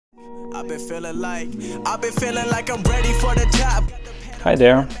I've been feeling like I'm ready for the job. Hi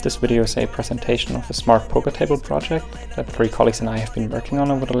there, this video is a presentation of a smart poker table project that 3 colleagues and I have been working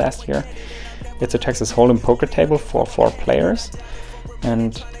on over the last year. It's a Texas Hold'em poker table for 4 players,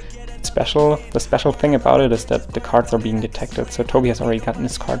 and the special thing about it is that the cards are being detected. So Toby has already gotten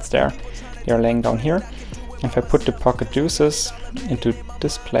his cards there. They are laying down here. If I put the pocket deuces into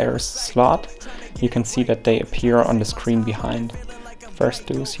this player's slot, you can see that they appear on the screen behind. First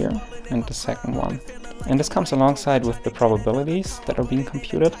deuce here and the second one. And this comes alongside with the probabilities that are being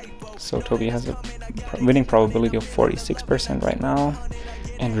computed. So Toby has a winning probability of 46% right now,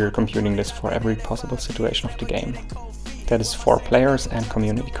 and we're computing this for every possible situation of the game. That is 4 players and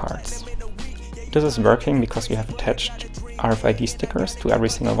community cards. This is working because we have attached RFID stickers to every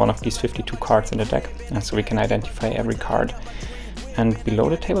single one of these 52 cards in the deck, and so we can identify every card. And below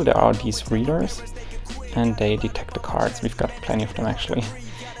the table there are these readers, and they detect the cards. We've got plenty of them actually.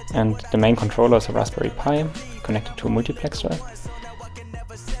 And the main controller is a Raspberry Pi connected to a multiplexer.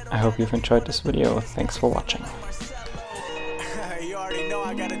 I hope you've enjoyed this video. Thanks for watching. You already know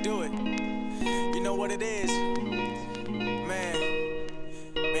I gotta do it. You know what it is. Man,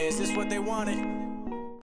 is this what they wanted?